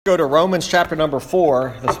Go to Romans chapter number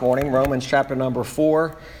 4 this morning, Romans chapter number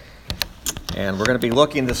 4, and we're going to be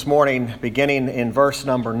looking this morning beginning in verse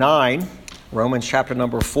number 9, Romans chapter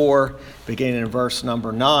number 4, beginning in verse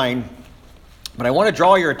number 9. But I want to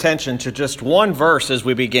draw your attention to just one verse as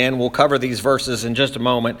we begin. We'll cover these verses in just a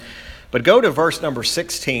moment. But go to verse number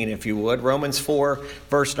 16, if you would, Romans 4,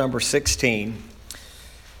 verse number 16.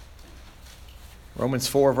 Romans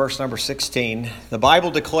 4, verse number 16. The Bible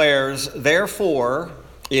declares, "Therefore,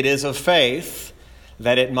 it is of faith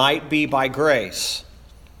that it might be by grace,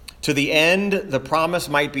 to the end the promise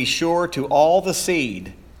might be sure to all the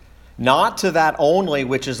seed, not to that only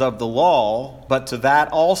which is of the law, but to that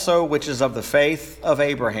also which is of the faith of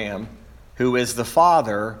Abraham, who is the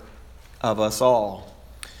father of us all."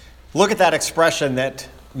 Look at that expression that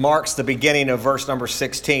marks the beginning of verse number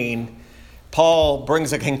 16. Paul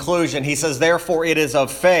brings a conclusion. He says, "Therefore it is of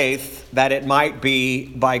faith that it might be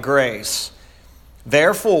by grace."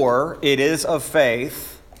 Therefore, it is of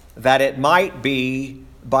faith that it might be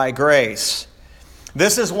by grace.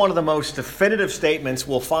 This is one of the most definitive statements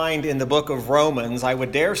we'll find in the book of Romans. I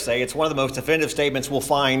would dare say it's one of the most definitive statements we'll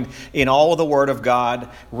find in all of the Word of God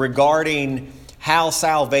regarding how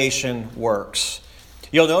salvation works.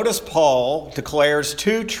 You'll notice Paul declares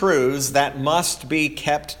two truths that must be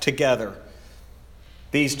kept together.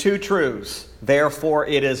 These two truths, therefore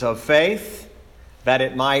it is of faith that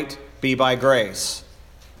it might be by grace.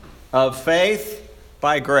 Of faith,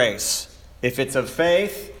 by grace. If it's of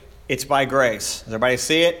faith, it's by grace. Does everybody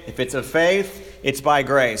see it? If it's of faith, it's by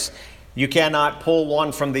grace. You cannot pull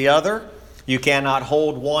one from the other. You cannot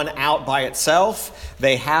hold one out by itself.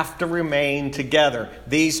 They have to remain together.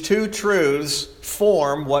 These two truths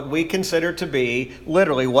form what we consider to be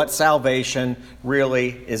literally what salvation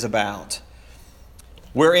really is about.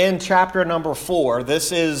 We're in chapter number 4.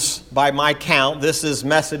 This is, by my count, this is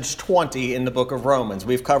message 20 in the book of Romans.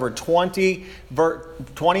 We've covered 20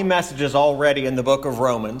 messages already in the book of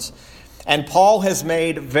Romans. And Paul has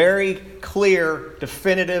made very clear,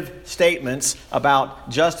 definitive statements about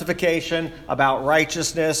justification, about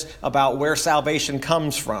righteousness, about where salvation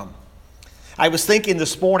comes from. I was thinking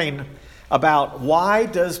this morning about why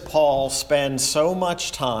does Paul spend so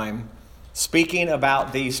much time speaking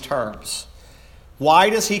about these terms?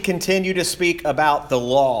 Why does he continue to speak about the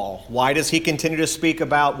law? Why does he continue to speak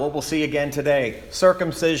about what we'll see again today,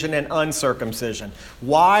 circumcision and uncircumcision?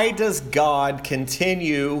 Why does God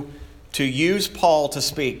continue to use Paul to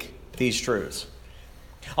speak these truths?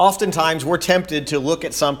 Oftentimes we're tempted to look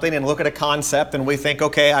at something and look at a concept and we think,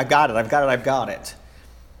 okay, I've got it.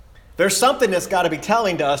 There's something that's got to be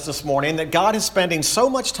telling to us this morning that God is spending so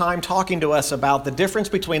much time talking to us about the difference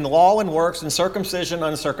between law and works and circumcision and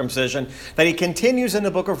uncircumcision that he continues in the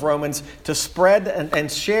book of Romans to spread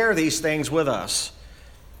and share these things with us.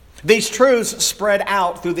 These truths spread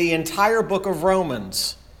out through the entire book of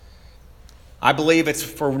Romans. I believe it's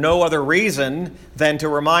for no other reason than to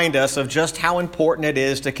remind us of just how important it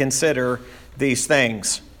is to consider these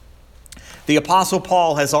things. The Apostle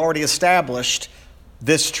Paul has already established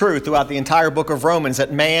this truth throughout the entire book of Romans,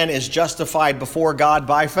 that man is justified before God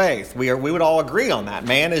by faith. We would all agree on that.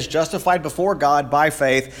 Man is justified before God by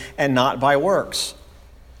faith and not by works.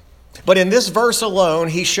 But in this verse alone,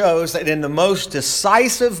 he shows that in the most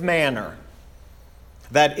decisive manner,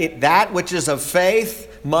 that which is of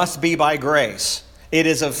faith must be by grace. It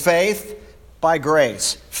is of faith by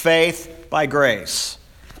grace. Faith by grace.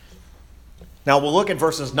 Now we'll look at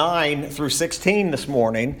verses 9 through 16 this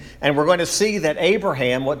morning, and we're going to see that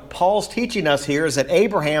Abraham, what Paul's teaching us here is that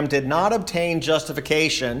Abraham did not obtain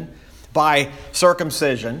justification by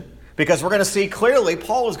circumcision, because we're going to see clearly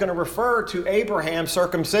Paul is going to refer to Abraham's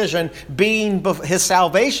circumcision being his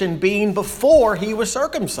salvation being before he was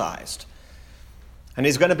circumcised. And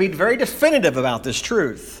he's going to be very definitive about this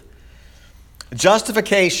truth.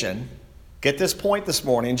 Justification, get this point this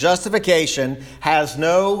morning, justification has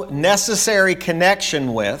no necessary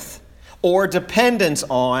connection with or dependence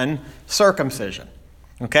on circumcision.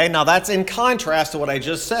 Okay, now that's in contrast to what I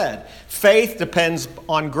just said. Faith depends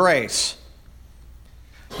on grace.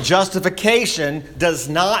 Justification does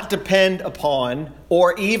not depend upon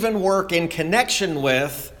or even work in connection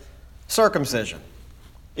with circumcision.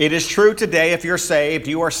 It is true today, if you're saved,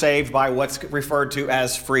 you are saved by what's referred to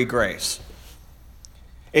as free grace.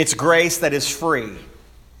 It's grace that is free.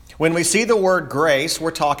 When we see the word grace,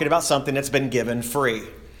 we're talking about something that's been given free.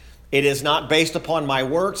 It is not based upon my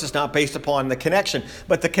works. It's not based upon the connection.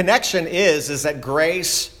 But the connection is that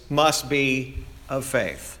grace must be of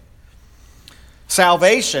faith.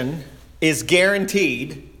 Salvation is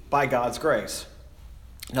guaranteed by God's grace.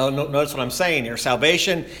 Now, notice what I'm saying here.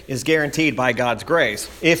 Salvation is guaranteed by God's grace.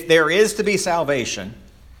 If there is to be salvation,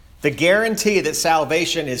 The guarantee that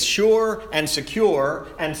salvation is sure and secure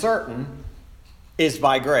and certain is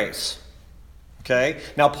by grace. Okay?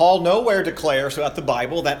 Now, Paul nowhere declares throughout the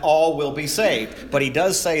Bible that all will be saved. But he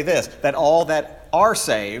does say this, that all that are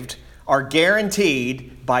saved are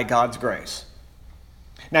guaranteed by God's grace.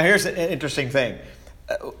 Now, here's an interesting thing.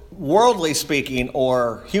 Worldly speaking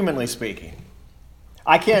or humanly speaking,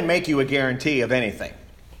 I can't make you a guarantee of anything.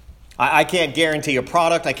 I can't guarantee a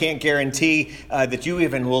product. I can't guarantee that you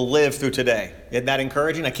even will live through today. Isn't that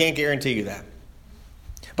encouraging? I can't guarantee you that.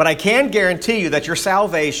 But I can guarantee you that your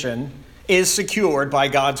salvation is secured by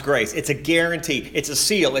God's grace. It's a guarantee. It's a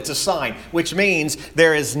seal. It's a sign, which means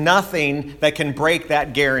there is nothing that can break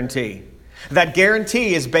that guarantee. That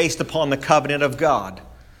guarantee is based upon the covenant of God.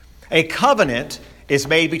 A covenant is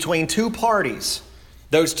made between two parties.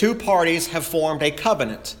 Those two parties have formed a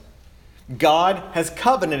covenant. God has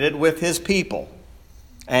covenanted with his people.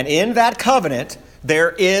 And in that covenant,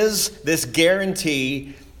 there is this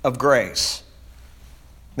guarantee of grace.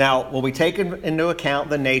 Now, when we take into account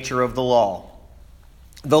the nature of the law,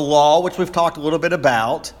 which we've talked a little bit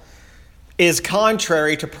about, is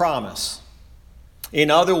contrary to promise. In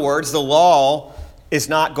other words, the law is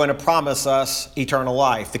not going to promise us eternal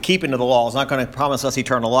life. The keeping of the law is not going to promise us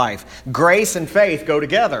eternal life. Grace and faith go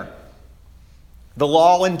together. The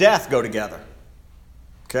law and death go together.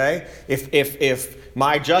 Okay? If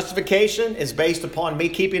my justification is based upon me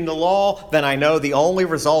keeping the law, then I know the only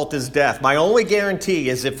result is death. My only guarantee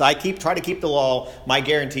is if I try to keep the law, my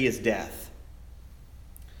guarantee is death.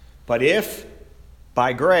 But if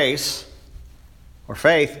by grace, or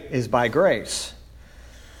faith is by grace.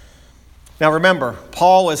 Now remember,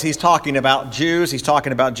 Paul, as he's talking about Jews, he's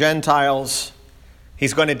talking about Gentiles,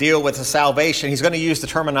 he's going to deal with the salvation. He's going to use the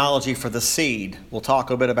terminology for the seed. We'll talk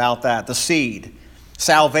a bit about that. The seed.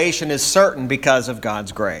 Salvation is certain because of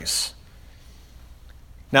God's grace.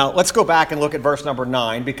 Now, let's go back and look at verse number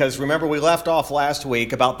 9, because remember we left off last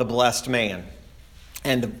week about the blessed man.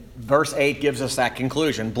 And verse 8 gives us that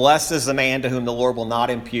conclusion. Blessed is the man to whom the Lord will not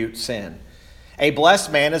impute sin. A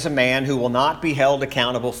blessed man is a man who will not be held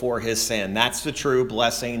accountable for his sin. That's the true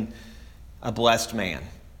blessing, a blessed man.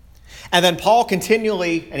 And then Paul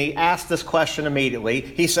continually, and he asks this question immediately,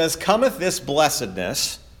 he says, cometh this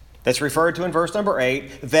blessedness, that's referred to in verse number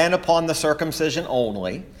 8, then upon the circumcision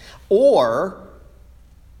only, or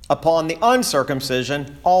upon the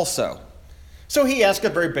uncircumcision also? So he asks a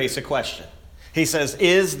very basic question. He says,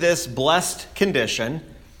 is this blessed condition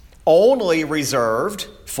only reserved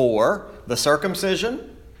for the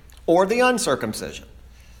circumcision or the uncircumcision?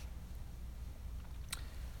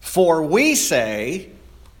 For we say,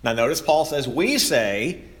 now notice Paul says, we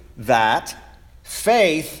say that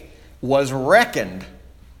faith was reckoned.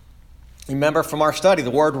 Remember from our study,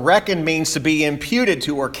 the word reckoned means to be imputed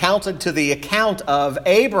to or counted to the account of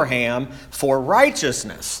Abraham for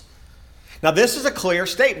righteousness. Now this is a clear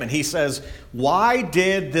statement. He says, why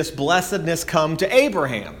did this blessedness come to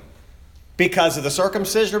Abraham? Because of the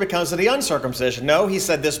circumcision or because of the uncircumcision? No, he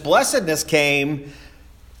said this blessedness came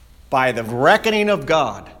by the reckoning of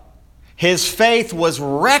God. His faith was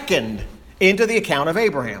reckoned into the account of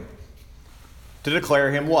Abraham to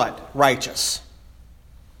declare him what? Righteous.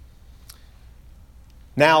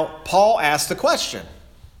 Now, Paul asked the question,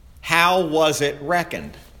 how was it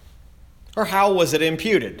reckoned? Or how was it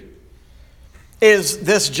imputed? Is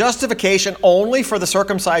this justification only for the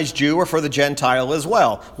circumcised Jew or for the Gentile as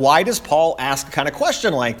well? Why does Paul ask a kind of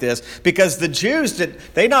question like this? Because the Jews,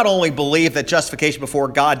 they not only believed that justification before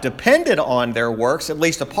God depended on their works, at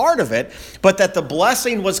least a part of it, but that the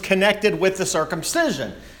blessing was connected with the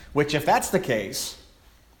circumcision, which if that's the case,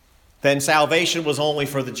 then salvation was only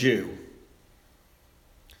for the Jew.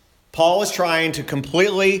 Paul is trying to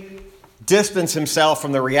completely distance himself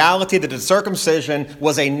from the reality that the circumcision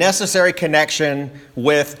was a necessary connection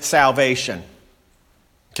with salvation.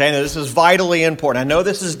 Okay, now this is vitally important. I know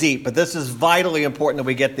this is deep, but this is vitally important that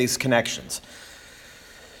we get these connections.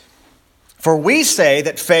 For we say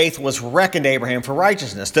that faith was reckoned to Abraham for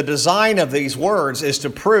righteousness. The design of these words is to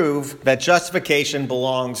prove that justification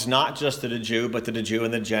belongs not just to the Jew, but to the Jew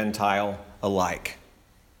and the Gentile alike.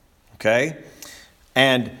 Okay?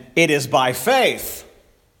 And it is by faith.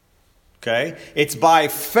 Okay? It's by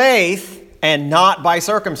faith and not by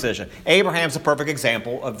circumcision. Abraham's a perfect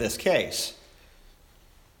example of this case.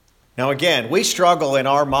 Now again, we struggle in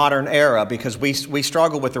our modern era because we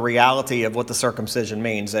struggle with the reality of what the circumcision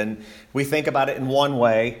means. And we think about it in one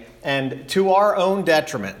way and to our own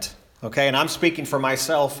detriment. Okay? And I'm speaking for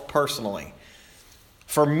myself personally.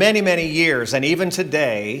 For many, many years, and even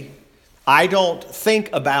today, I don't think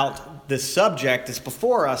about the subject that's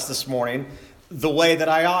before us this morning the way that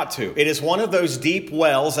I ought to. It is one of those deep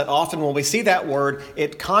wells that often when we see that word,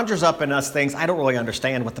 it conjures up in us things. I don't really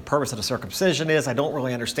understand what the purpose of the circumcision is. I don't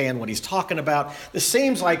really understand what he's talking about. This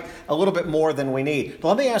seems like a little bit more than we need. But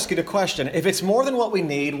let me ask you the question. If it's more than what we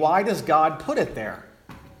need, why does God put it there?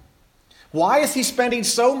 Why is he spending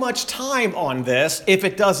so much time on this if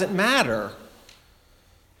it doesn't matter?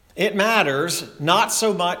 It matters not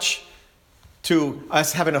so much to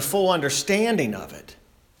us having a full understanding of it,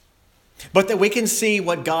 but that we can see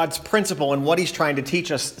what God's principle and what he's trying to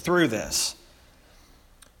teach us through this.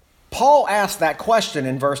 Paul asked that question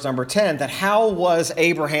in verse number 10, that how was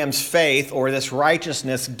Abraham's faith or this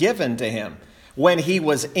righteousness given to him when he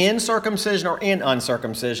was in circumcision or in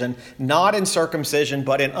uncircumcision, not in circumcision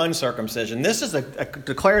but in uncircumcision? This is a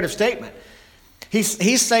declarative statement.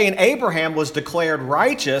 He's saying Abraham was declared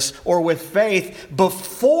righteous or with faith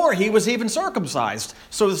before he was even circumcised.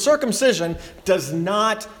 So the circumcision does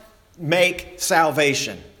not make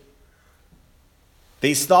salvation.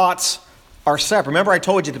 These thoughts are separate. Remember I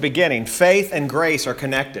told you at the beginning, faith and grace are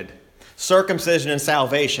connected. Circumcision and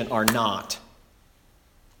salvation are not.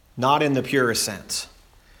 Not in the purest sense.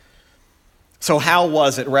 So how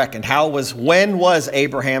was it reckoned? When was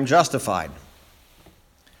Abraham justified?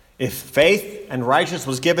 If faith and righteousness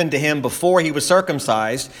was given to him before he was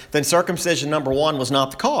circumcised, then circumcision, number one, was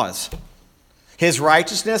not the cause. His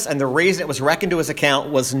righteousness and the reason it was reckoned to his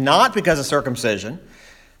account was not because of circumcision,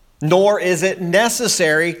 nor is it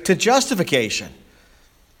necessary to justification.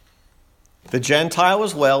 The Gentile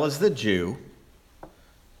as well as the Jew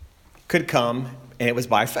could come, and it was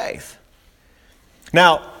by faith.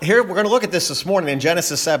 Now, here we're going to look at this morning in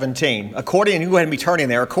Genesis 17. According, you go ahead and be turning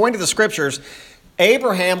there. According to the scriptures,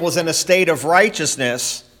 Abraham was in a state of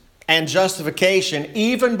righteousness and justification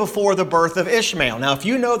even before the birth of Ishmael. Now, if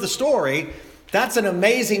you know the story, that's an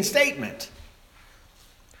amazing statement.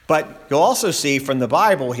 But you'll also see from the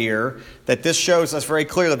Bible here that this shows us very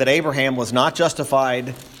clearly that Abraham was not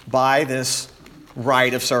justified by this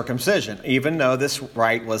rite of circumcision, even though this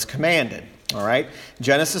rite was commanded. All right?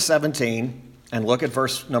 Genesis 17, and look at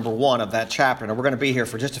verse number 1 of that chapter. Now, we're going to be here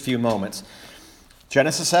for just a few moments.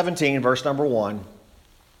 Genesis 17, verse number 1.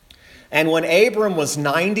 And when Abram was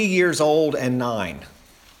 90 years old and 9,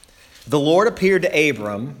 the Lord appeared to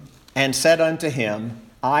Abram and said unto him,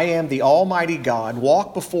 I am the Almighty God,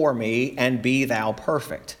 walk before me and be thou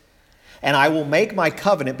perfect. And I will make my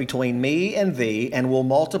covenant between me and thee, and will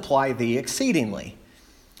multiply thee exceedingly.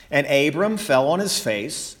 And Abram fell on his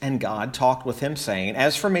face, and God talked with him, saying,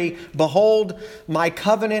 As for me, behold, my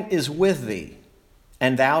covenant is with thee,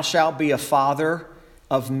 and thou shalt be a father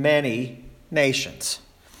of many nations.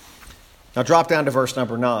 Now drop down to verse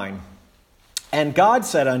number 9. And God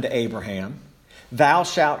said unto Abraham, Thou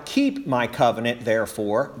shalt keep my covenant,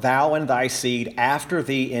 therefore, thou and thy seed after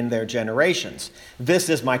thee in their generations. This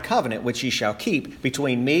is my covenant which ye shall keep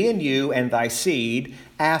between me and you and thy seed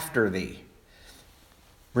after thee.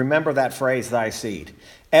 Remember that phrase, thy seed.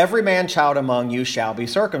 Every man child among you shall be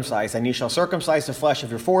circumcised, and ye shall circumcise the flesh of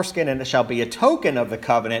your foreskin, and it shall be a token of the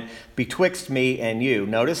covenant betwixt me and you.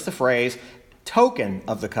 Notice the phrase, token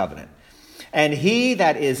of the covenant. And he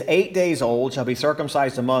that is 8 days old shall be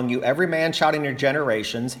circumcised among you, every man child in your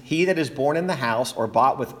generations, he that is born in the house or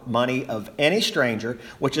bought with money of any stranger,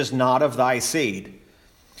 which is not of thy seed.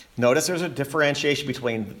 Notice there's a differentiation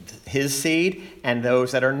between his seed and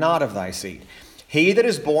those that are not of thy seed. He that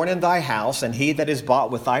is born in thy house and he that is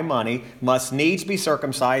bought with thy money must needs be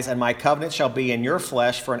circumcised, and my covenant shall be in your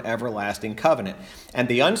flesh for an everlasting covenant. And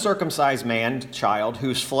the uncircumcised man child,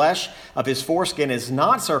 whose flesh of his foreskin is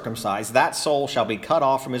not circumcised, that soul shall be cut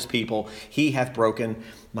off from his people. He hath broken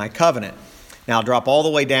my covenant. Now drop all the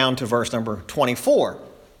way down to verse number 24.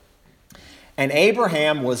 And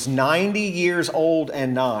Abraham was 90 years old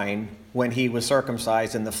and 9 when he was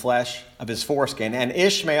circumcised in the flesh of his foreskin. And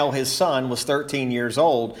Ishmael, his son, was 13 years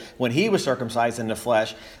old when he was circumcised in the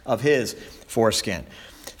flesh of his foreskin.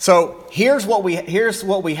 So here's what we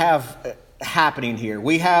have happening here.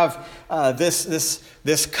 We have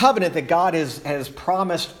this covenant that God has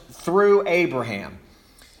promised through Abraham.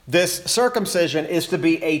 This circumcision is to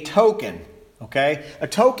be a token. Okay, a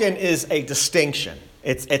token is a distinction.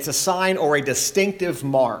 It's a sign or a distinctive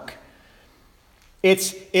mark.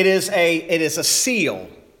 It is a seal.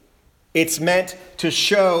 It's meant to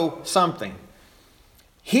show something.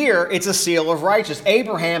 Here, it's a seal of righteousness.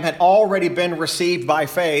 Abraham had already been received by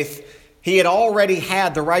faith. He had already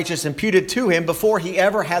had the righteousness imputed to him before he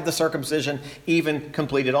ever had the circumcision even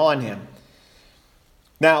completed on him.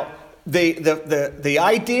 Now, the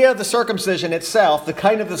idea of the circumcision itself, the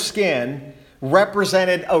kind of the skin,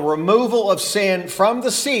 represented a removal of sin from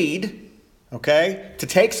the seed, Okay? To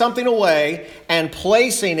take something away and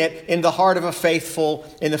placing it in the heart of the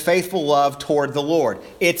faithful love toward the Lord.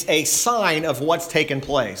 It's a sign of what's taken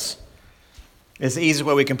place. It's the easiest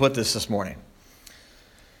way we can put this morning.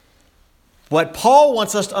 What Paul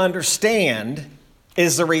wants us to understand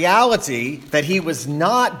is the reality that he was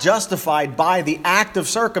not justified by the act of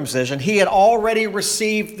circumcision. He had already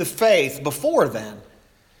received the faith before then.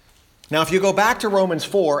 Now, if you go back to Romans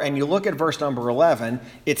 4 and you look at verse number 11,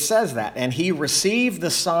 it says that, and he received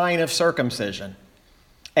the sign of circumcision,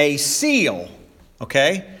 a seal,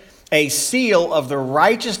 okay? A seal of the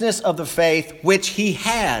righteousness of the faith which he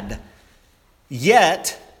had,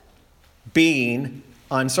 yet being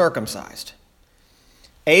uncircumcised.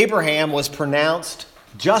 Abraham was pronounced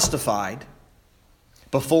justified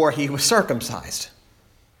before he was circumcised.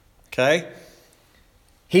 Okay?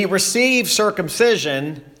 He received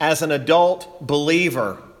circumcision as an adult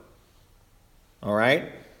believer. All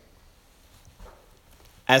right?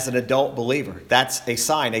 As an adult believer. That's a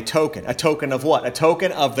sign, a token. A token of what? A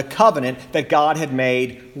token of the covenant that God had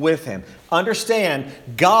made with him. Understand,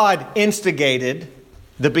 God instigated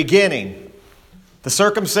the beginning. The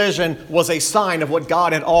circumcision was a sign of what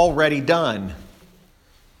God had already done.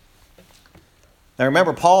 Now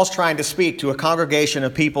remember, Paul's trying to speak to a congregation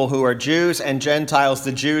of people who are Jews and Gentiles.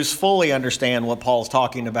 The Jews fully understand what Paul's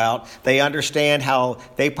talking about. They understand how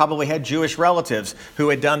they probably had Jewish relatives who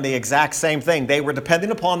had done the exact same thing. They were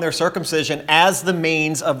dependent upon their circumcision as the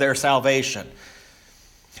means of their salvation.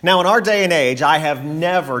 Now in our day and age, I've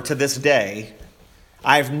never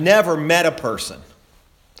met a person.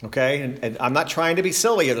 Okay, and I'm not trying to be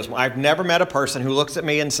silly at this point. I've never met a person who looks at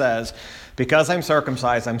me and says, because I'm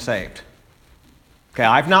circumcised, I'm saved. Okay,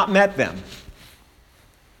 I've not met them.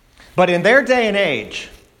 But in their day and age,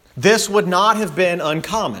 this would not have been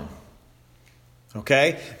uncommon.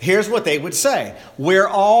 Okay, here's what they would say. We're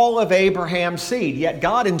all of Abraham's seed. Yet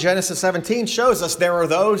God in Genesis 17 shows us there are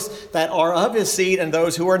those that are of his seed and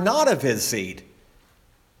those who are not of his seed.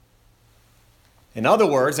 In other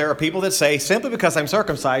words, there are people that say, simply because I'm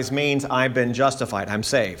circumcised means I've been justified, I'm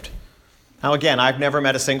saved. Now again, I've never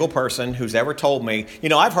met a single person who's ever told me,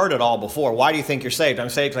 I've heard it all before. Why do you think you're saved? I'm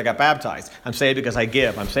saved because I got baptized. I'm saved because I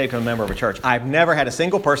give. I'm saved because I'm a member of a church. I've never had a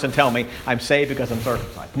single person tell me I'm saved because I'm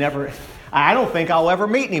circumcised. Never. I don't think I'll ever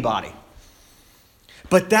meet anybody.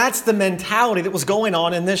 But that's the mentality that was going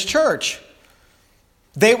on in this church.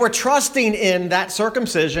 They were trusting in that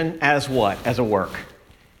circumcision as what? As a work.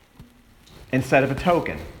 Instead of a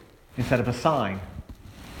token, instead of a sign.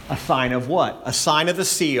 A sign of what? A sign of the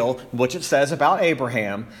seal, which it says about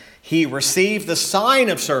Abraham. He received the sign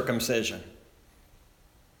of circumcision.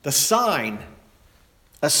 The sign,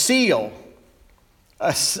 a seal,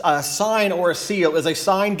 a sign or a seal is a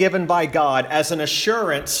sign given by God as an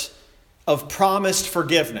assurance of promised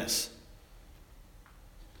forgiveness.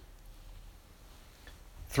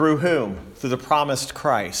 Through whom? Through the promised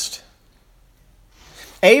Christ.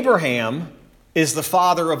 Abraham is the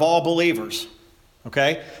father of all believers,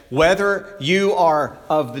 okay? Whether you are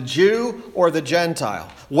of the Jew or the Gentile,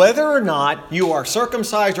 whether or not you are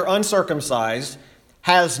circumcised or uncircumcised,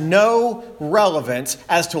 has no relevance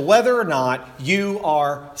as to whether or not you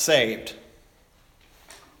are saved.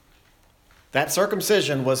 That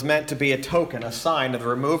circumcision was meant to be a token, a sign of the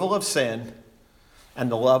removal of sin and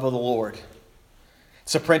the love of the Lord.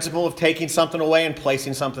 It's a principle of taking something away and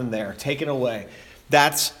placing something there, taking away.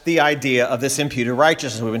 That's the idea of this imputed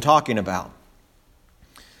righteousness we've been talking about.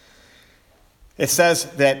 It says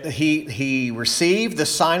that he received the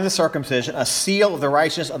sign of the circumcision, a seal of the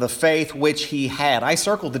righteousness of the faith which he had. I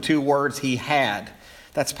circled the two words he had.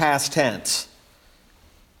 That's past tense.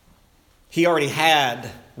 He already had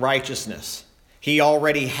righteousness. He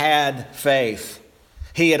already had faith.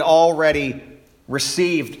 He had already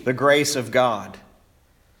received the grace of God.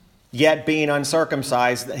 Yet being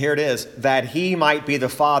uncircumcised, here it is, that he might be the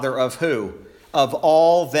father of who? Of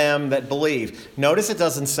all them that believe. Notice it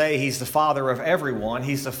doesn't say he's the father of everyone.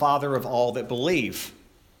 He's the father of all that believe.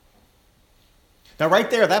 Now right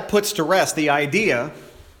there, that puts to rest the idea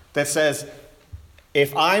that says,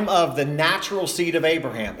 if I'm of the natural seed of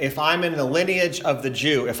Abraham, if I'm in the lineage of the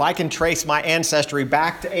Jew, if I can trace my ancestry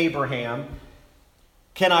back to Abraham,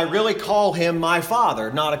 can I really call him my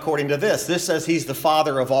father? Not according to this. This says he's the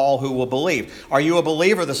father of all who will believe. Are you a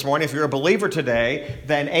believer this morning? If you're a believer today,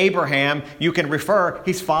 then Abraham, you can refer,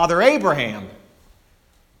 he's Father Abraham.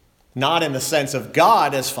 Not in the sense of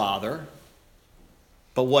God as father,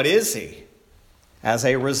 but what is he? As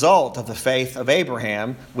a result of the faith of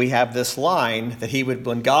Abraham, we have this line that he would,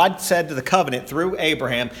 when God said to the covenant through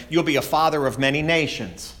Abraham, you'll be a father of many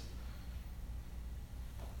nations.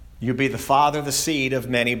 You'll be the father, the seed of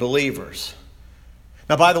many believers.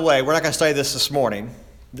 Now, by the way, we're not going to study this morning.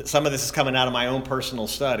 Some of this is coming out of my own personal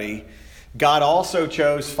study. God also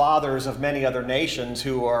chose fathers of many other nations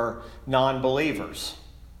who are non-believers.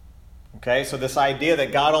 Okay, so this idea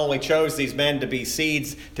that God only chose these men to be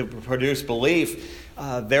seeds to produce belief,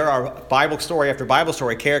 there are Bible story after Bible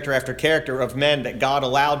story, character after character of men that God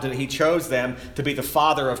allowed He chose them to be the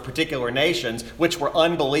father of particular nations, which were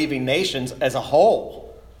unbelieving nations as a whole.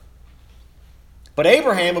 But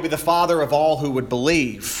Abraham will be the father of all who would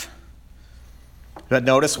believe. But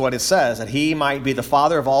notice what it says, that he might be the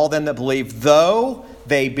father of all them that believe, though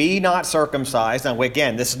they be not circumcised. Now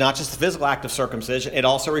again, this is not just the physical act of circumcision, it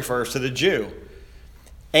also refers to the Jew.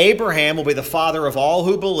 Abraham will be the father of all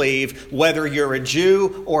who believe, whether you're a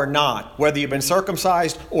Jew or not, whether you've been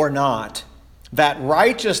circumcised or not, that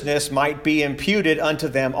righteousness might be imputed unto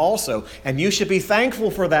them also. And you should be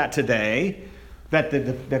thankful for that today, that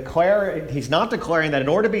he's not declaring that in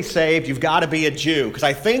order to be saved, you've got to be a Jew, because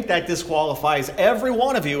I think that disqualifies every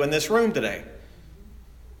one of you in this room today.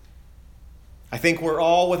 I think we're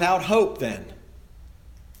all without hope then.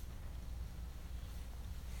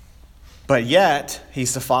 But yet,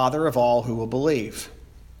 he's the father of all who will believe.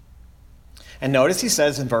 And notice he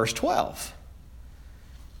says in verse 12,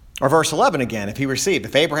 or verse 11 again,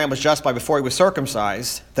 if Abraham was justified before he was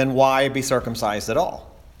circumcised, then why be circumcised at all?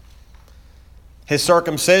 His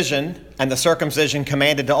circumcision and the circumcision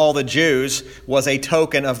commanded to all the Jews was a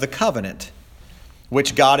token of the covenant,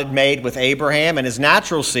 which God had made with Abraham and his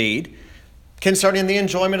natural seed concerning the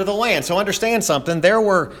enjoyment of the land. So understand something. There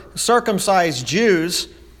were circumcised Jews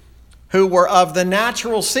who were of the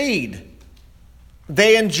natural seed.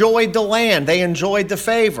 They enjoyed the land. They enjoyed the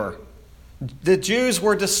favor. The Jews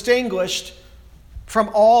were distinguished from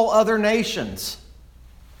all other nations.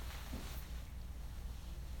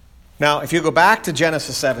 Now, if you go back to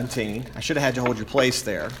Genesis 17, I should have had you hold your place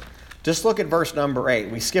there. Just look at verse number 8.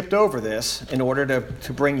 We skipped over this in order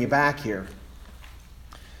to bring you back here.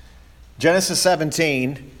 Genesis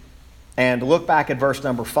 17, and look back at verse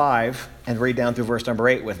number 5 and read down through verse number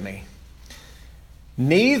 8 with me.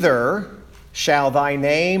 Neither shall thy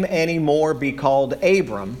name any more be called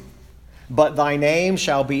Abram, but thy name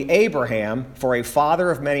shall be Abraham, for a father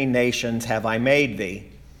of many nations have I made thee.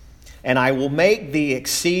 And I will make thee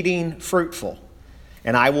exceeding fruitful,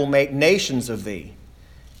 and I will make nations of thee,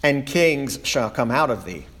 and kings shall come out of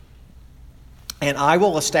thee. And I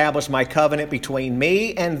will establish my covenant between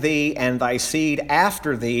me and thee and thy seed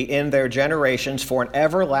after thee in their generations for an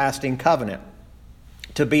everlasting covenant,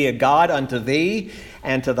 to be a God unto thee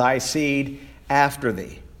and to thy seed after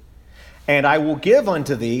thee. And I will give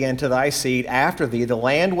unto thee and to thy seed after thee the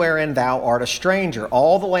land wherein thou art a stranger,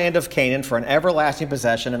 all the land of Canaan for an everlasting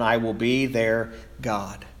possession, and I will be their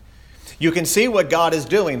God. You can see what God is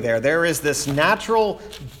doing there. There is this natural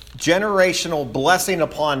generational blessing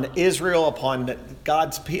upon Israel, upon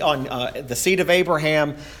the seed of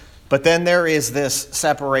Abraham, but then there is this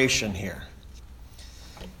separation here.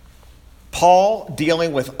 Paul,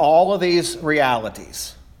 dealing with all of these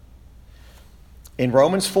realities, in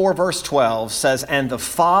Romans 4, verse 12, says, and the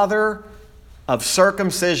father of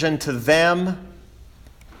circumcision to them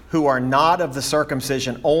who are not of the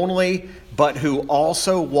circumcision only, but who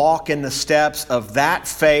also walk in the steps of that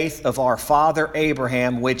faith of our father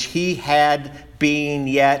Abraham, which he had being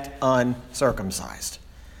yet uncircumcised.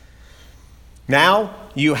 Now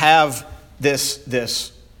you have this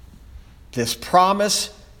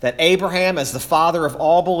promise that Abraham, as the father of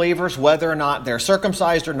all believers, whether or not they're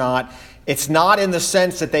circumcised or not, it's not in the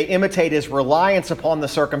sense that they imitate his reliance upon the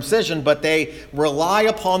circumcision, but they rely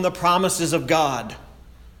upon the promises of God.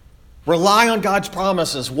 Rely on God's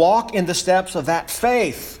promises. Walk in the steps of that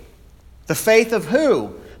faith. The faith of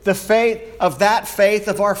who? The faith of that faith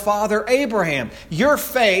of our father Abraham. Your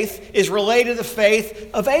faith is related to the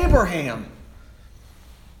faith of Abraham.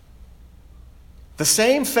 The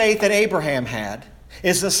same faith that Abraham had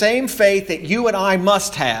is the same faith that you and I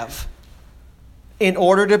must have in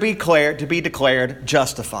order to be declared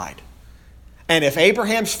justified. And if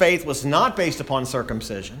Abraham's faith was not based upon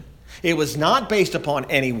circumcision, it was not based upon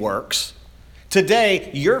any works,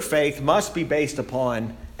 today your faith must be based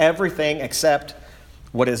upon everything except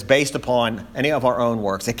what is based upon any of our own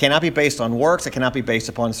works. It cannot be based on works. It cannot be based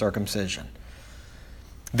upon circumcision.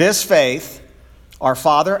 This faith, our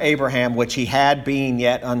father Abraham, which he had being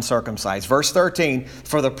yet uncircumcised. Verse 13,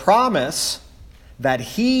 for the promise that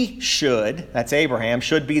he should, that's Abraham,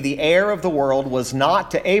 should be the heir of the world was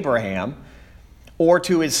not to Abraham or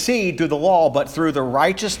to his seed through the law, but through the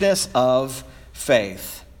righteousness of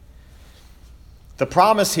faith. The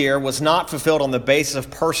promise here was not fulfilled on the basis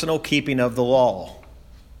of personal keeping of the law.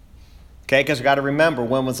 Okay, because we've got to remember,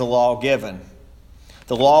 when was the law given?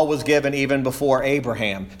 The law was given even before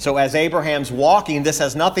Abraham. So as Abraham's walking, this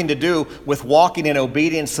has nothing to do with walking in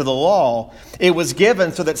obedience to the law. It was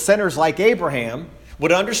given so that sinners like Abraham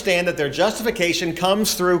would understand that their justification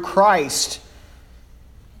comes through Christ.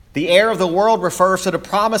 The heir of the world refers to the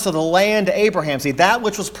promise of the land to Abraham. See, that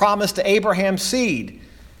which was promised to Abraham's seed.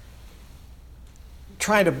 I'm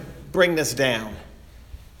trying to bring this down.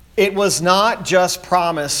 It was not just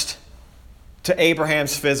promised to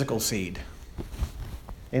Abraham's physical seed.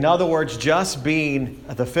 In other words, just being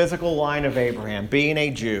the physical line of Abraham, being a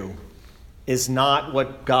Jew, is not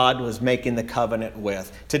what God was making the covenant with.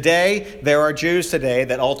 Today, there are Jews today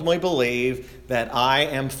that ultimately believe that I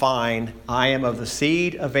am fine. I am of the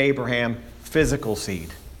seed of Abraham, physical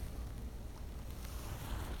seed.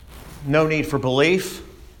 No need for belief.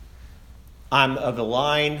 I'm of the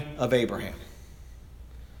line of Abraham.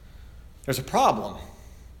 There's a problem.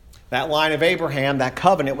 That line of Abraham, that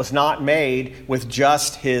covenant, was not made with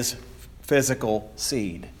just his physical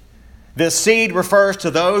seed. This seed refers to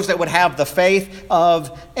those that would have the faith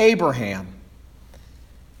of Abraham.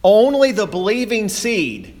 Only the believing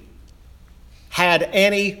seed had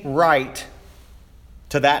any right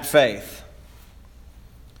to that faith.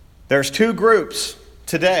 There's two groups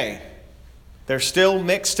today. They're still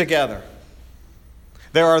mixed together.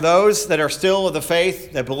 There are those that are still of the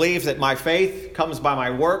faith that believe that my faith comes by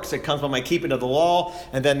my works, it comes by my keeping of the law,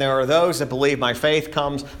 and then there are those that believe my faith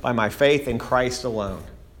comes by my faith in Christ alone.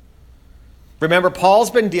 Remember,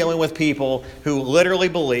 Paul's been dealing with people who literally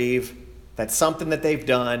believe that something that they've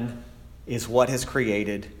done is what has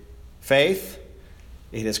created faith.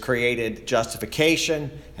 It has created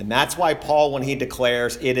justification, and that's why Paul, when he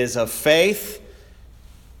declares it is of faith,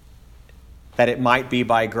 that it might be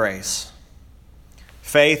by grace.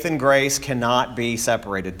 Faith and grace cannot be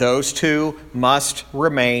separated. Those two must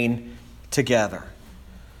remain together.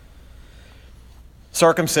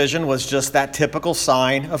 Circumcision was just that typical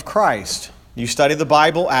sign of Christ. You study the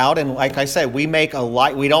Bible out, and like I said, we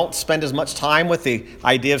don't spend as much time with the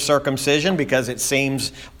idea of circumcision because it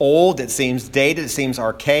seems old, it seems dated, it seems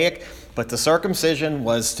archaic. But the circumcision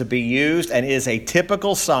was to be used and is a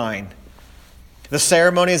typical sign. The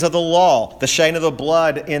ceremonies of the law, the shedding of the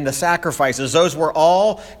blood in the sacrifices, those were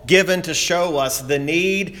all given to show us the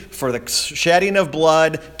need for the shedding of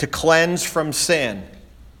blood to cleanse from sin.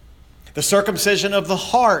 The circumcision of the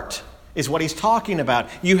heart is what he's talking about.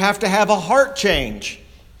 You have to have a heart change.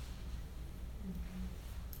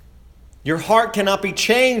 Your heart cannot be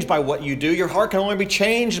changed by what you do. Your heart can only be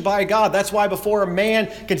changed by God. That's why before a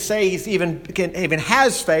man can say he even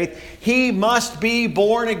has faith, he must be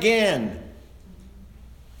born again.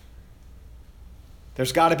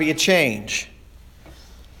 There's got to be a change.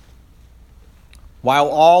 While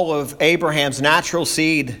all of Abraham's natural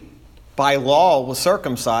seed by law was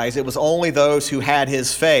circumcised, it was only those who had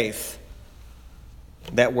his faith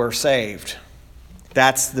that were saved.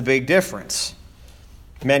 That's the big difference.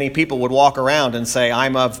 Many people would walk around and say,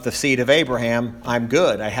 I'm of the seed of Abraham, I'm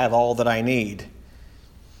good, I have all that I need.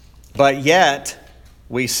 But yet,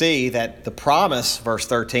 we see that the promise, verse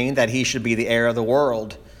 13, that he should be the heir of the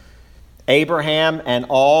world. Abraham and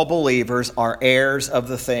all believers are heirs of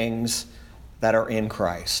the things that are in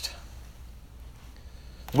Christ.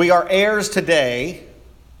 We are heirs today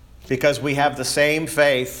because we have the same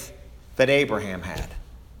faith that Abraham had.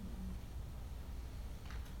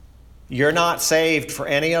 You're not saved for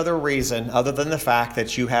any other reason other than the fact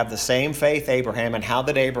that you have the same faith Abraham. And how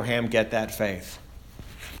did Abraham get that faith?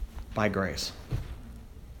 By grace.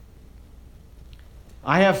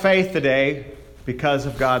 I have faith today because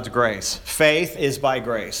of God's grace. Faith is by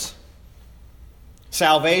grace.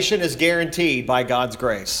 Salvation is guaranteed by God's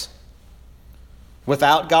grace.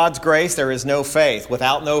 Without God's grace, there is no faith.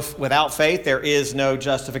 Without faith, there is no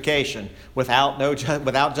justification. Without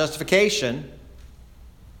justification,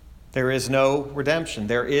 there is no redemption.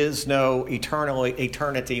 There is no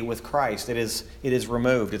eternity with Christ. It is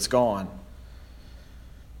removed. It's gone.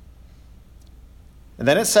 And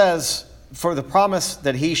then it says, for the promise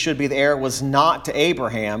that he should be the heir was not to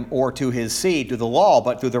Abraham or to his seed through the law,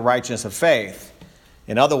 but through the righteousness of faith.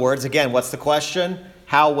 In other words, again, what's the question?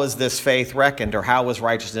 How was this faith reckoned, or how was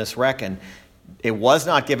righteousness reckoned? It was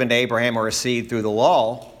not given to Abraham or his seed through the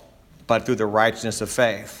law, but through the righteousness of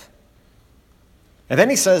faith. And then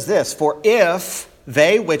he says this, for if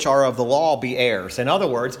they which are of the law be heirs. In other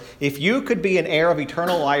words, if you could be an heir of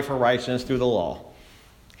eternal life or righteousness through the law,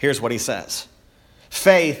 here's what he says.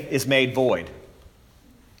 Faith is made void.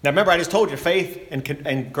 Now remember, I just told you faith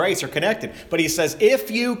and grace are connected. But he says, if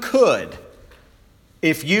you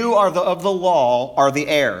are of the law, are the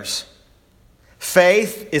heirs,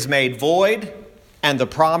 faith is made void and the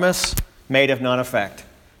promise made of none effect.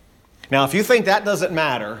 Now, if you think that doesn't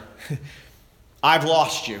matter, I've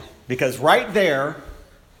lost you. Because right there,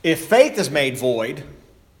 if faith is made void,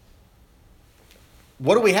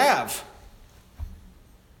 what do we have?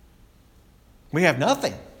 We have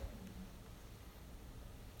nothing.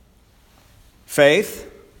 Faith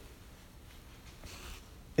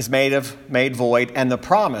is made void, and the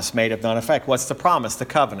promise made of none effect. What's the promise? The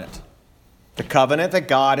covenant. The covenant that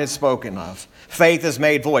God has spoken of. Faith is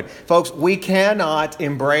made void. Folks, we cannot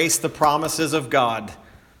embrace the promises of God.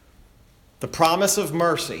 The promise of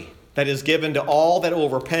mercy that is given to all that will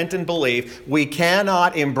repent and believe. We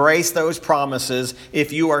cannot embrace those promises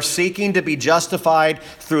if you are seeking to be justified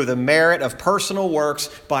through the merit of personal works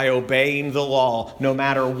by obeying the law, no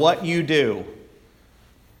matter what you do.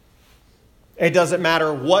 It doesn't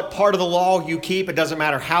matter what part of the law you keep. It doesn't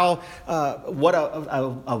matter what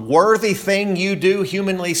a worthy thing you do,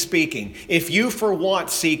 humanly speaking. If you, for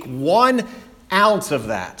once, seek 1 ounce of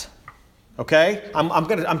that, okay?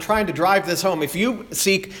 I'm trying to drive this home. If you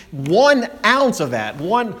seek 1 ounce of that,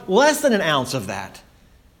 less than an ounce of that,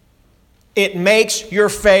 it makes your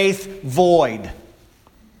faith void.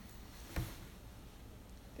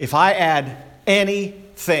 If I add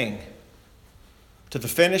anything to the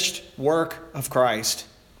finished work of Christ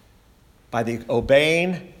by the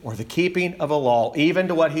obeying or the keeping of a law, even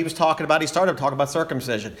to what he was talking about, he started talking about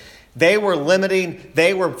circumcision. They were limiting,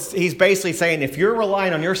 he's basically saying, if you're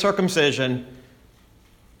relying on your circumcision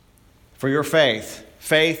for your faith,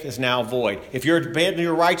 faith is now void. If you're abandoning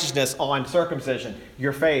your righteousness on circumcision,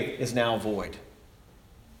 your faith is now void.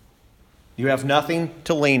 You have nothing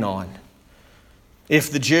to lean on. If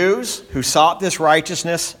the Jews who sought this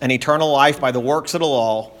righteousness and eternal life by the works of the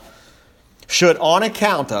law should, on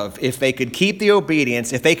account of, if they could keep the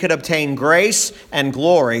obedience, if they could obtain grace and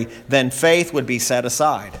glory, then faith would be set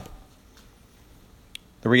aside.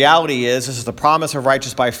 The reality is the promise of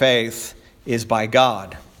righteousness by faith is by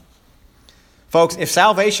God. Folks, if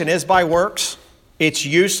salvation is by works, it's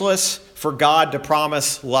useless for God to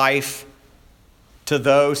promise life to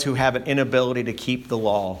those who have an inability to keep the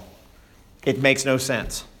law. It makes no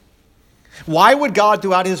sense. Why would God,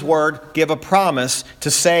 throughout his word, give a promise to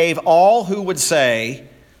save all who would say,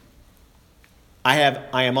 I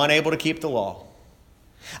am unable to keep the law.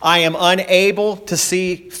 I am unable to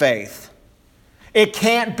see faith. It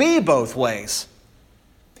can't be both ways.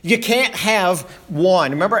 You can't have one.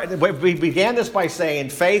 Remember, we began this by saying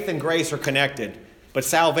faith and grace are connected, but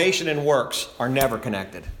salvation and works are never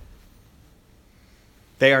connected.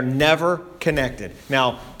 They are never connected.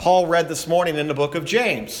 Now, Paul read this morning in the book of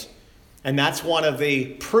James, and that's one of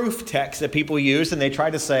the proof texts that people use, and they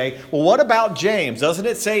try to say, well, what about James? Doesn't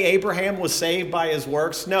it say Abraham was saved by his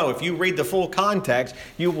works? No, if you read the full context,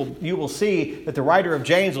 you will see that the writer of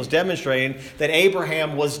James was demonstrating that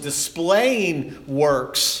Abraham was displaying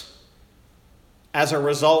works as a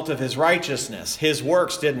result of his righteousness. His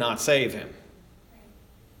works did not save him.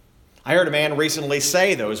 I heard a man recently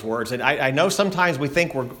say those words, and I know sometimes we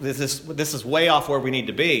think this is way off where we need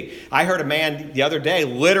to be. I heard a man the other day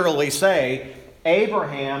literally say,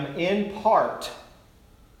 Abraham in part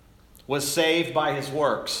was saved by his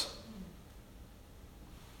works.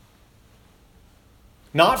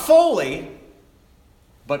 Not fully,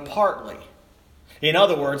 but partly. In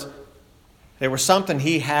other words, there was something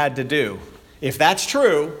he had to do. If that's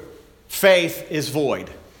true, faith is void.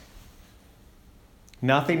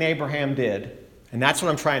 Nothing Abraham did, and that's what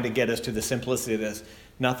I'm trying to get us to, the simplicity of this.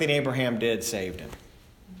 Nothing Abraham did saved him.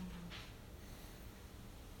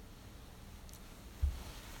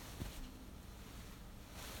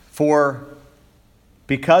 For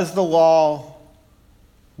because the law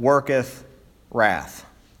worketh wrath.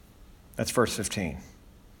 That's verse 15.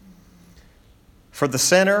 For the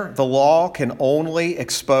sinner, the law can only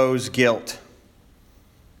expose guilt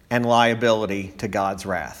and liability to God's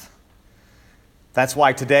wrath. That's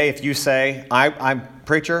why today, if you say, I'm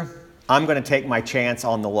preacher, I'm going to take my chance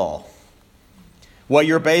on the law. What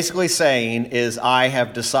you're basically saying is, I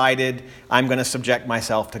have decided I'm going to subject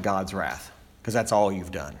myself to God's wrath, because that's all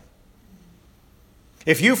you've done.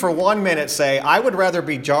 If you for 1 minute say, I would rather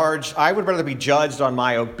be judged on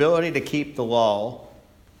my ability to keep the law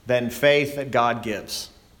than faith that God gives,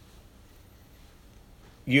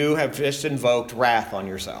 you have just invoked wrath on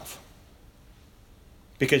yourself,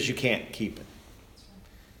 because you can't keep it.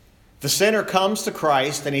 The sinner comes to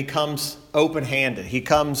Christ and he comes open-handed. He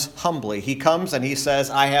comes humbly. He comes and he says,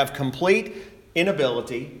 I have complete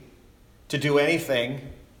inability to do anything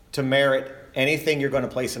to merit anything you're going to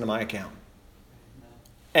place into my account.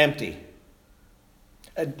 Empty.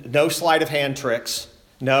 No sleight of hand tricks.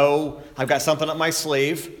 No, I've got something up my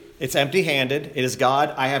sleeve. It's empty-handed. It is,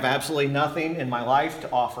 God, I have absolutely nothing in my life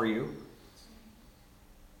to offer you.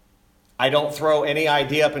 I don't throw any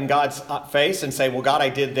idea up in God's face and say, well, God, I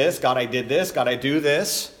did this. God, I did this. God, I do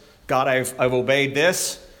this. God, I've obeyed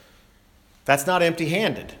this. That's not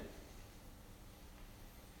empty-handed.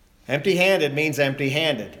 Empty-handed means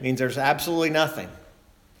empty-handed. It means there's absolutely nothing.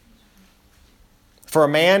 For a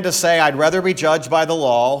man to say, I'd rather be judged by the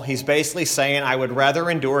law, he's basically saying, I would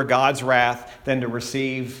rather endure God's wrath than to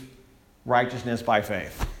receive righteousness by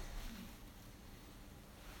faith.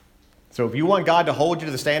 So if you want God to hold you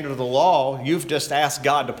to the standard of the law, you've just asked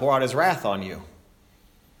God to pour out his wrath on you.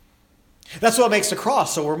 That's what makes the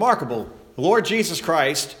cross so remarkable. The Lord Jesus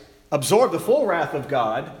Christ absorbed the full wrath of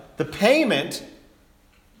God, the payment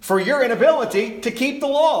for your inability to keep the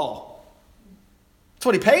law. That's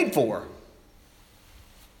what he paid for.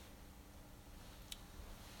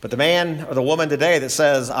 But the man or the woman today that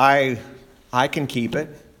says, I can keep it,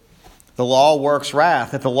 the law works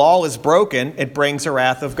wrath. If the law is broken, it brings the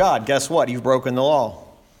wrath of God. Guess what? You've broken the law.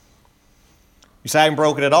 You say, I haven't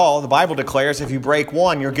broken it all. The Bible declares if you break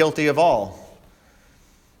one, you're guilty of all.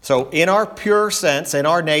 So in our pure sense, in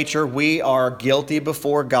our nature, we are guilty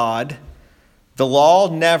before God. The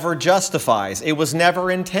law never justifies. It was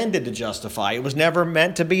never intended to justify. It was never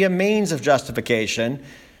meant to be a means of justification.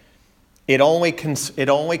 It only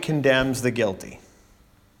condemns the guilty.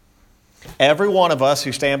 Every one of us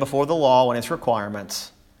who stand before the law and its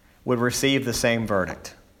requirements would receive the same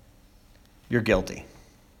verdict. You're guilty.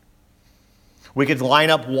 We could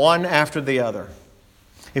line up one after the other.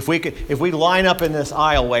 If we line up in this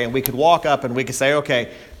aisleway and we could walk up and we could say,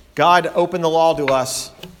 okay, God, open the law to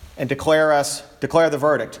us and declare the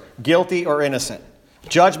verdict, guilty or innocent.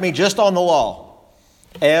 Judge me just on the law.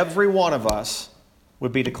 Every one of us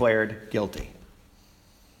would be declared guilty.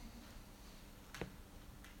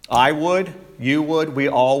 I would, you would, we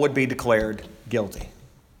all would be declared guilty.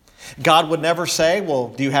 God would never say, well,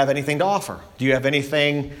 do you have anything to offer? Do you have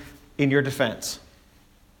anything in your defense?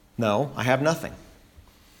 No, I have nothing.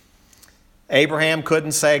 Abraham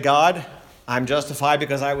couldn't say, God, I'm justified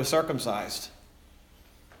because I was circumcised.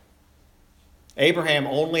 Abraham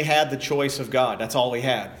only had the choice of God. That's all he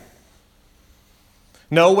had.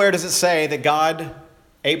 Nowhere does it say that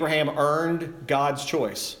Abraham earned God's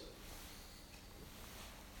choice.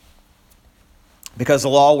 Because the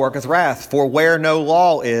law worketh wrath. For where no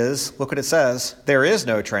law is, look what it says, there is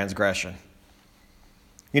no transgression.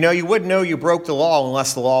 You know, you wouldn't know you broke the law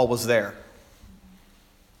unless the law was there.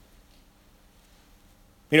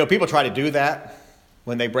 You know, people try to do that.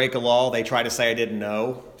 When they break a law, they try to say, I didn't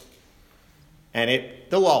know. And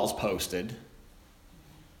the law is posted.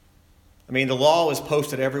 I mean, the law is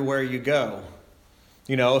posted everywhere you go.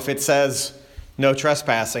 You know, if it says no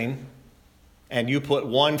trespassing, and you put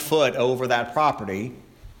 1 foot over that property,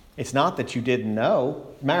 it's not that you didn't know.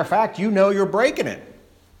 Matter of fact, you know you're breaking it.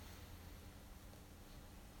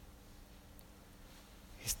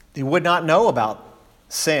 You would not know about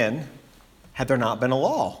sin had there not been a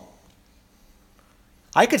law.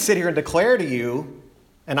 I could sit here and declare to you,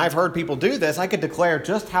 and I've heard people do this, I could declare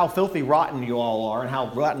just how filthy rotten you all are and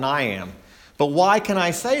how rotten I am. But why can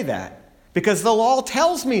I say that? Because the law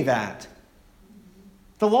tells me that.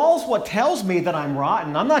 The law is what tells me that I'm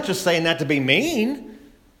rotten. I'm not just saying that to be mean.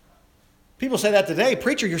 People say that today.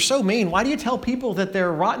 Preacher, you're so mean. Why do you tell people that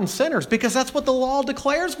they're rotten sinners? Because that's what the law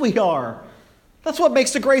declares we are. That's what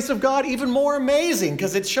makes the grace of God even more amazing,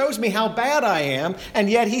 because it shows me how bad I am, and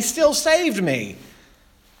yet he still saved me.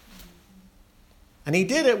 And he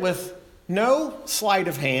did it with no sleight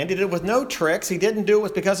of hand. He did it with no tricks. He didn't do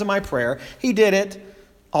it because of my prayer. He did it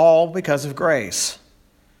all because of grace.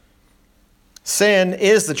 Sin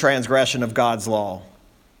is the transgression of God's law.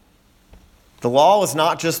 The law is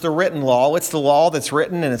not just the written law. It's the law that's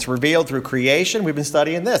written and it's revealed through creation. We've been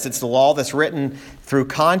studying this. It's the law that's written through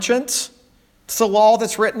conscience. It's the law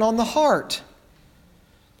that's written on the heart.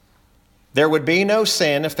 There would be no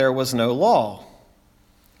sin if there was no law.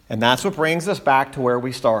 And that's what brings us back to where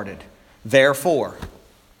we started. Therefore,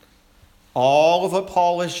 all of what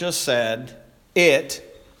Paul has just said,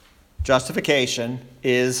 justification,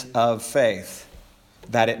 is of faith,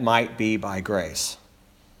 that it might be by grace.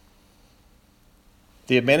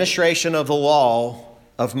 The administration of the law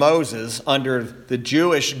of Moses under the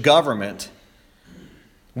Jewish government,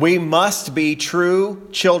 we must be true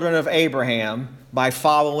children of Abraham by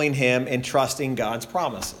following him and trusting God's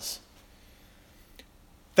promises.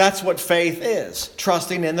 That's what faith is,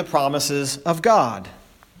 trusting in the promises of God.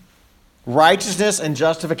 Righteousness and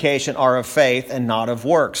justification are of faith and not of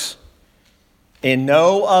works. In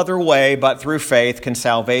no other way but through faith can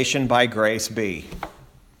salvation by grace be.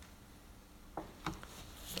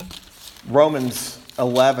 Romans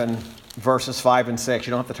 11, verses 5 and 6.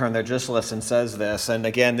 You don't have to turn there, just listen, says this. And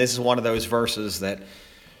again, this is one of those verses that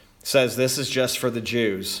says this is just for the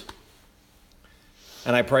Jews.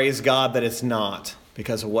 And I praise God that it's not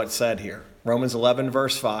because of what's said here. Romans 11,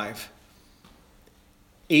 verse 5.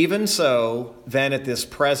 Even so, then at this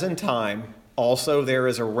present time, also there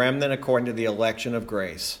is a remnant according to the election of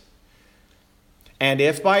grace. And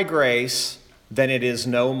if by grace, then it is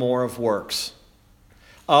no more of works.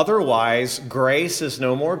 Otherwise, grace is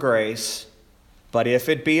no more grace, but if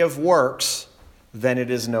it be of works, then it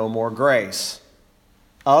is no more grace.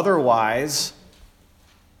 Otherwise,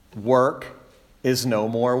 work is no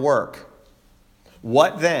more work.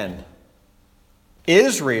 What then?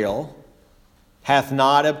 Israel hath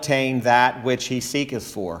not obtained that which he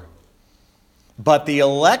seeketh for, but the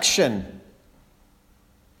election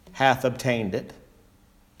hath obtained it,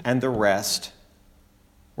 and the rest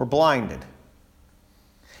were blinded.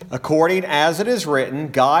 According as it is written,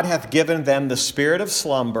 God hath given them the spirit of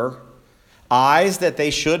slumber, eyes that they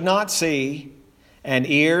should not see, and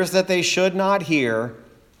ears that they should not hear,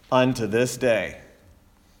 unto this day.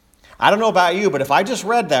 I don't know about you, but if I just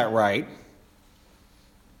read that right,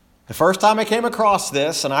 the first time I came across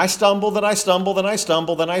this, and I stumbled, and I stumbled, and I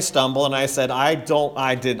stumbled, and I stumbled, and I said, I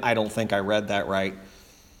don't think I read that right.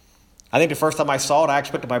 I think the first time I saw it, I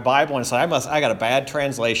actually looked at my Bible and said, I got a bad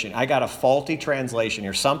translation. I got a faulty translation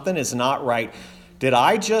here. Something is not right. Did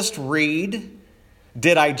I just read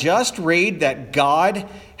that God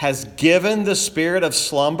has given the spirit of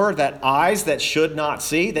slumber, that eyes that should not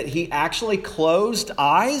see, that he actually closed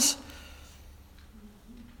eyes?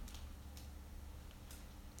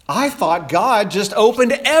 I thought God just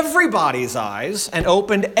opened everybody's eyes and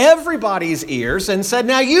opened everybody's ears and said,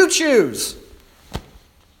 now you choose.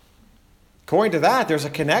 According to that, there's a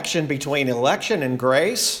connection between election and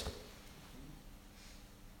grace,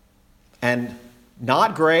 and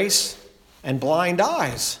not grace and blind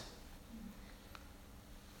eyes.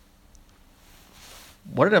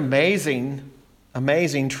 What an amazing,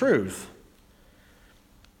 amazing truth.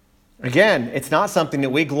 Again, it's not something that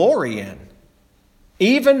we glory in.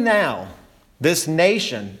 Even now, this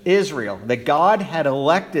nation, Israel, that God had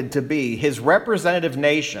elected to be his representative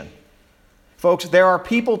nation, folks, there are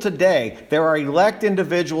people today, there are elect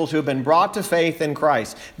individuals who have been brought to faith in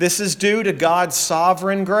Christ. This is due to God's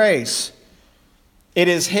sovereign grace. It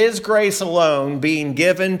is his grace alone being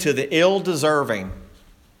given to the ill-deserving.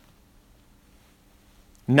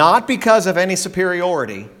 Not because of any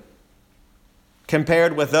superiority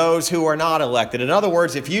compared with those who are not elected. In other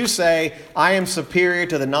words, if you say, I am superior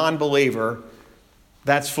to the non-believer,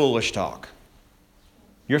 that's foolish talk.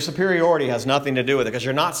 Your superiority has nothing to do with it because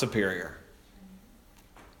you're not superior.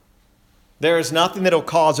 There is nothing that will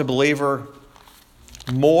cause a believer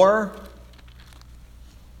more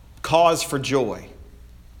cause for joy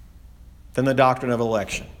than the doctrine of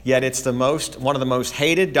election. Yet it's one of the most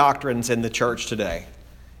hated doctrines in the church today.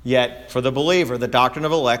 Yet for the believer, the doctrine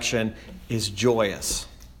of election is joyous.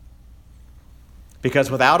 Because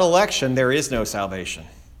without election, there is no salvation.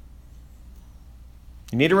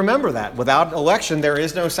 You need to remember that. Without election, there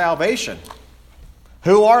is no salvation.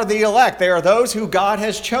 Who are the elect? They are those who God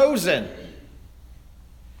has chosen.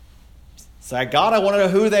 Say, God, I want to know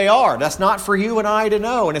who they are. That's not for you and I to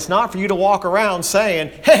know. And it's not for you to walk around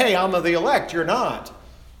saying, hey, I'm of the elect. You're not.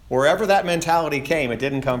 Wherever that mentality came, it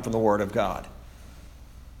didn't come from the Word of God.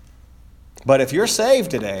 But if you're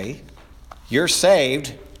saved today, you're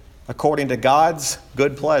saved according to God's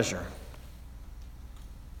good pleasure.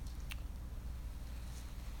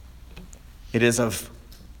 It is of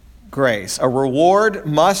grace. A reward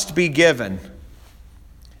must be given.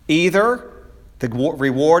 Either the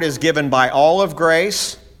reward is given by all of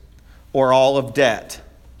grace or all of debt.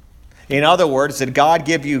 In other words, did God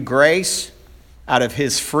give you grace out of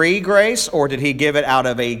his free grace, or did he give it out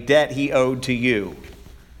of a debt he owed to you?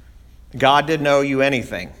 God didn't owe you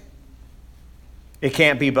anything. It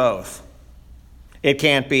can't be both. It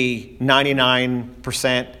can't be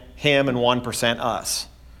 99% him and 1% us.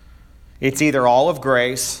 It's either all of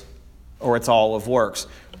grace or it's all of works.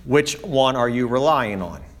 Which one are you relying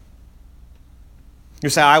on? You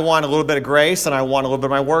say, I want a little bit of grace and I want a little bit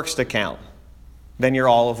of my works to count. Then you're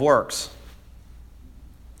all of works.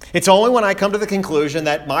 It's only when I come to the conclusion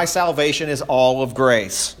that my salvation is all of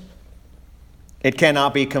grace. It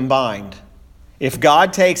cannot be combined. If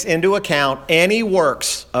God takes into account any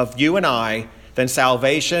works of you and I, then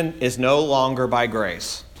salvation is no longer by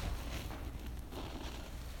grace.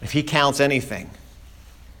 If he counts anything.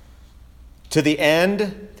 To the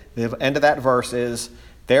end of that verse is,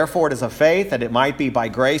 Therefore it is of faith that it might be by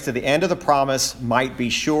grace, that the end of the promise might be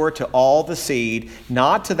sure to all the seed,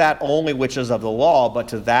 not to that only which is of the law, but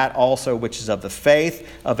to that also which is of the faith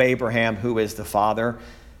of Abraham, who is the father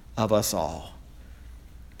of us all.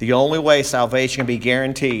 The only way salvation can be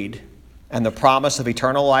guaranteed and the promise of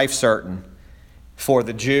eternal life certain for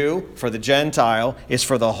the Jew, for the Gentile, is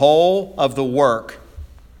for the whole of the work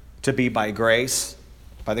to be by grace,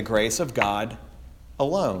 by the grace of God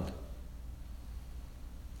alone.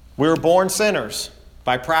 We were born sinners.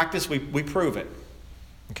 By practice, we prove it.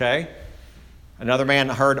 Okay? Another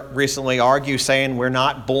man I heard recently argue saying we're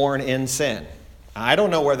not born in sin. I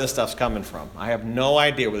don't know where this stuff's coming from. I have no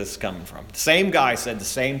idea where this is coming from. The same guy said the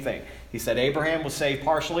same thing. He said Abraham was saved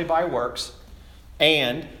partially by works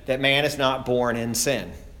and that man is not born in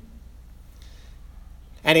sin.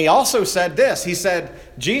 And he also said this. He said,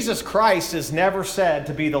 Jesus Christ is never said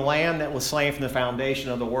to be the lamb that was slain from the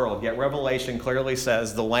foundation of the world. Yet Revelation clearly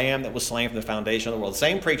says the lamb that was slain from the foundation of the world. The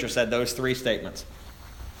same preacher said those three statements.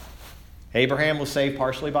 Abraham was saved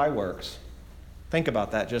partially by works. Think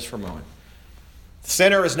about that just for a moment. The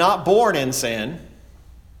sinner is not born in sin.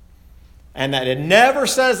 And that it never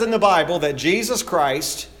says in the Bible that Jesus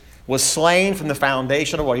Christ was slain from the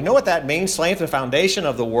foundation of the world. You know what that means? Slain from the foundation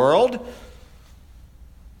of the world?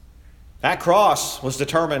 That cross was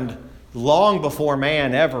determined long before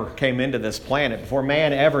man ever came into this planet, before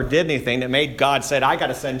man ever did anything that made God said, I got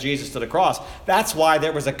to send Jesus to the cross. That's why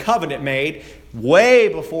there was a covenant made way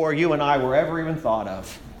before you and I were ever even thought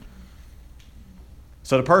of.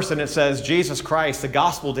 So the person that says Jesus Christ, the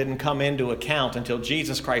gospel didn't come into account until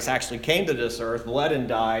Jesus Christ actually came to this earth, bled and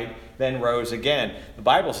died, then rose again. The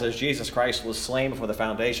Bible says Jesus Christ was slain before the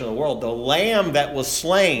foundation of the world. The lamb that was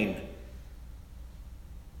slain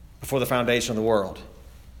before the foundation of the world.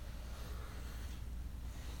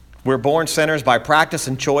 We're born sinners by practice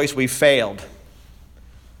and choice. We failed.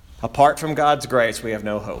 Apart from God's grace, we have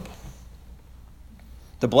no hope.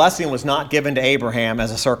 The blessing was not given to Abraham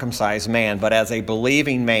as a circumcised man, but as a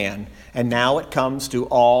believing man. And now it comes to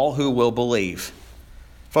all who will believe.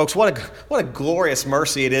 Folks, what a glorious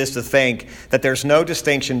mercy it is to think that there's no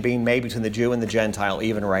distinction being made between the Jew and the Gentile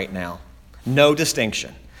even right now. No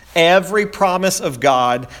distinction. Every promise of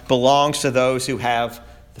God belongs to those who have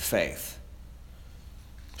the faith.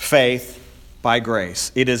 Faith by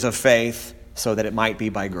grace. It is of faith so that it might be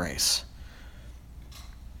by grace.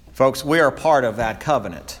 Folks, we are part of that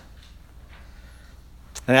covenant.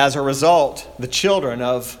 And as a result, the children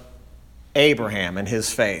of Abraham and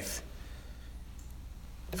his faith.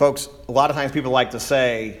 Folks, a lot of times people like to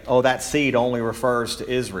say, oh, that seed only refers to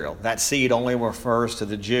Israel. That seed only refers to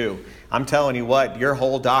the Jew. I'm telling you what, your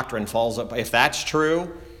whole doctrine falls apart. If that's true,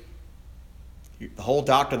 the whole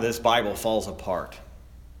doctrine of this Bible falls apart.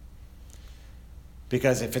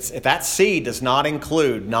 Because if that seed does not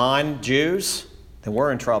include non-Jews, then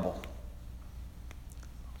we're in trouble.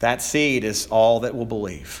 That seed is all that will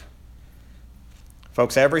believe.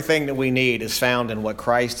 Folks, everything that we need is found in what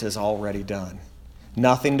Christ has already done.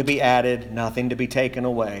 Nothing to be added, nothing to be taken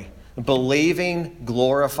away. Believing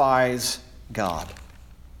glorifies God.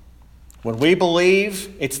 When we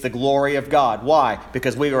believe, it's the glory of God. Why?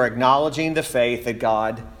 Because we are acknowledging the faith that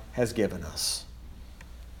God has given us.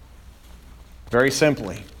 Very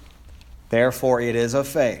simply, therefore it is of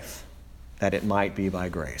faith that it might be by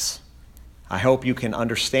grace. I hope you can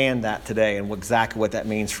understand that today and exactly what that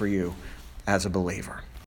means for you as a believer.